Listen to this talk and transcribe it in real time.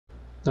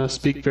No,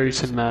 speak very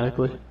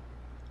cinematically.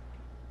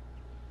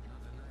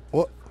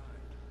 What?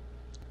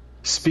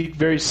 Speak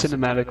very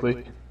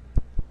cinematically.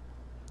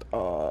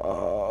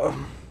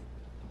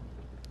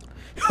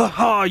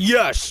 Haha,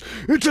 yes!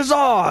 It is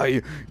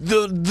I!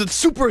 The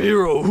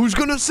superhero who's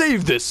gonna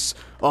save this,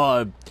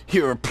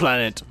 here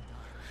planet.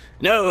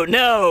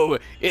 No,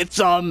 it's,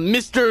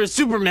 Mr.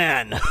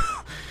 Superman.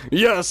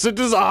 Yes, it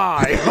is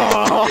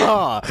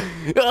I!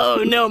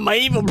 Oh no, my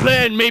evil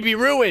plan may be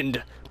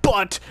ruined!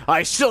 But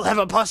I still have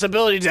a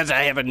possibility that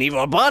I have an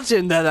evil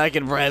button that I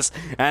can press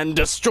and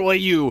destroy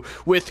you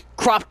with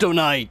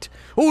Kryptonite.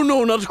 Oh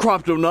no, not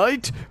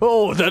Kryptonite!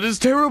 Oh, that is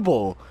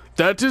terrible!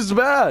 That is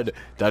bad!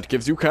 That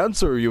gives you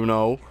cancer, you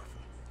know.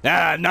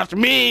 Ah, not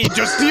me,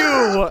 just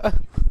you!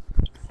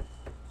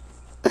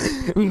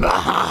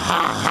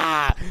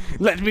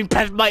 Let me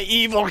pet my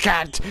evil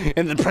cat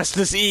and then press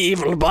this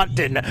evil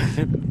button.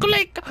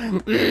 Click!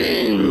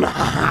 And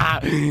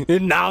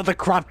now the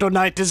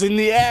kryptonite is in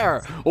the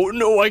air. Oh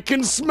no, I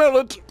can smell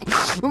it.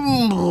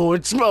 Oh,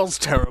 it smells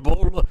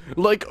terrible.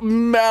 Like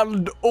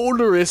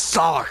malodorous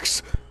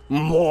socks.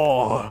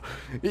 More.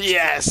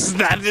 Yes,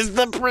 that is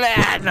the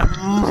plan.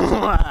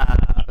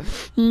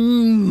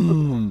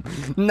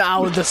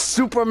 Now the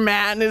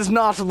Superman is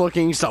not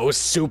looking so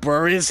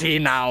super, is he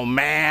now,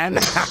 man?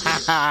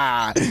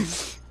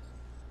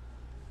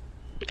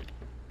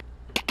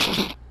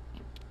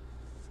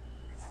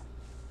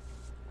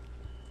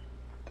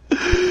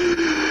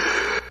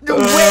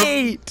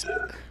 Wait!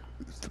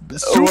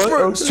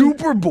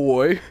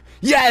 Superboy?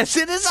 Yes,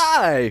 it is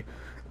I!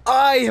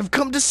 I have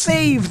come to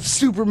save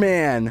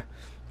Superman!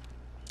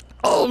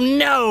 Oh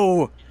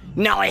no!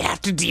 Now I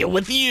have to deal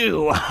with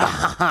you!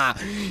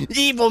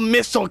 Evil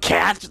missile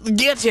cat,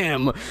 get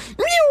him!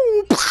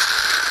 Mew!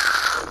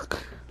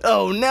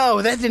 Oh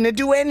no, that didn't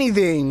do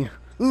anything!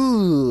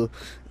 Ooh.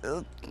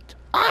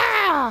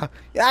 I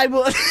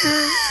will...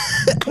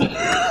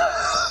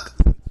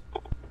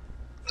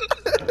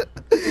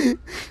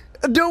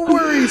 Don't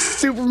worry,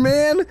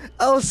 Superman!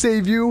 I'll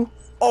save you!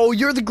 Oh,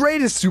 you're the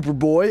greatest,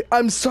 Superboy!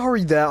 I'm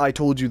sorry that I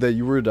told you that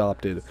you were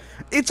adopted.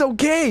 It's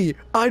okay!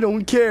 I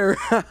don't care!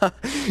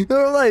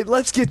 Alright,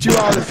 let's get you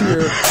out of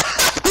here!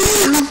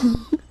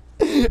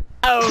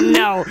 Oh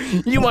no!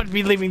 You won't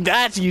be leaving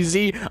that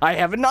easy! I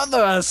have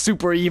another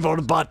super evil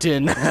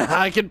button!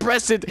 I can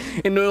press it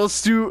and it'll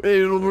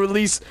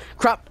release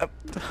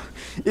Krypto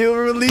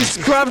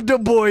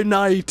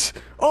Night!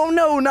 Oh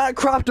no, not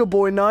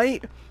Krypto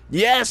Night!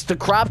 Yes, the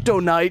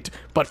Kryptonite,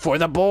 but for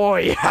the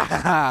boy.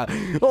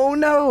 Oh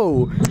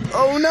no!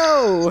 Oh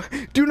no!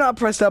 Do not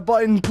press that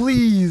button,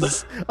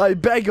 please! I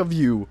beg of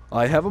you.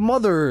 I have a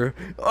mother.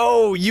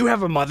 Oh, you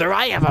have a mother.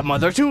 I have a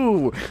mother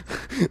too.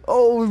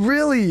 Oh,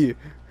 really?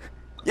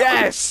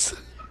 Yes!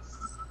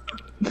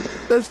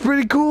 That's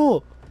pretty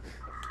cool.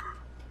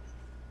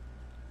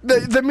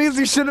 That means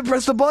you shouldn't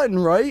press the button,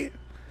 right?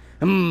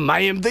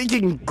 I am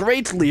thinking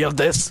greatly of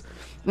this.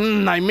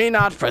 I may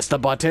not press the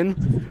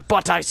button,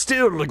 but I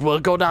still will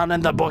go down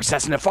in the books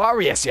as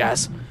nefarious,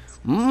 yes?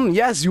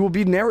 Yes, you will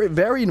be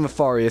very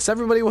nefarious.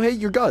 Everybody will hate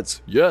your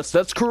guts. Yes,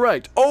 that's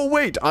correct. Oh,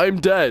 wait, I'm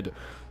dead.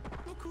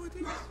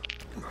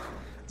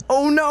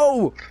 Oh,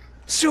 no!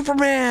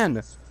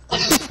 Superman!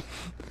 Oh,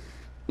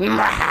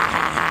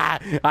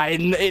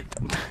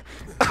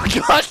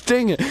 gosh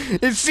dang it.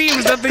 It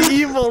seems that the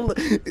evil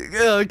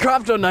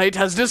Kryptonite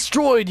has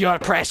destroyed your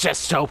precious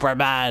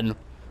Superman.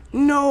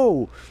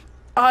 No!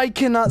 I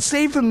cannot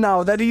save him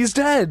now that he's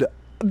dead.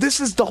 This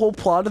is the whole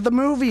plot of the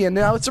movie, and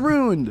now it's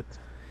ruined.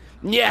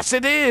 Yes,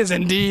 it is,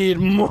 indeed.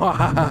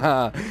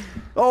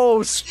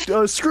 Oh,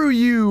 screw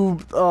you.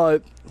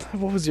 What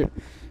was your...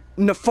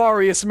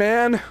 Nefarious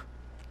man?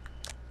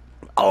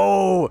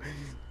 Oh,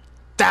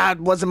 that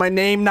wasn't my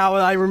name now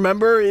I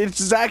remember.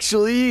 It's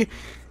actually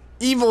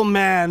Evil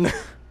Man.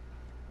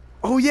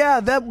 Oh, yeah,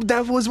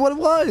 that was what it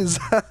was.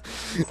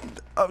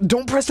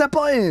 Don't press that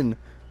button.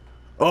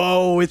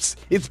 Oh, it's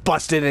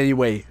busted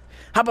anyway.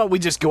 How about we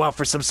just go out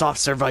for some soft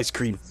serve ice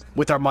cream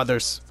with our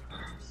mothers?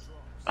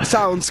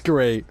 Sounds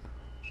great.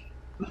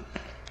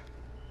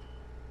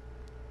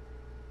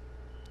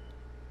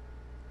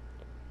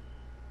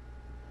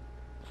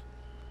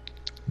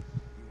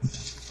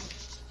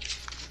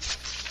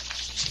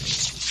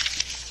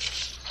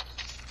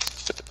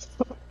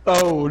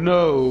 Oh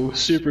no,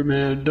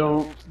 Superman,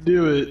 don't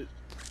do it.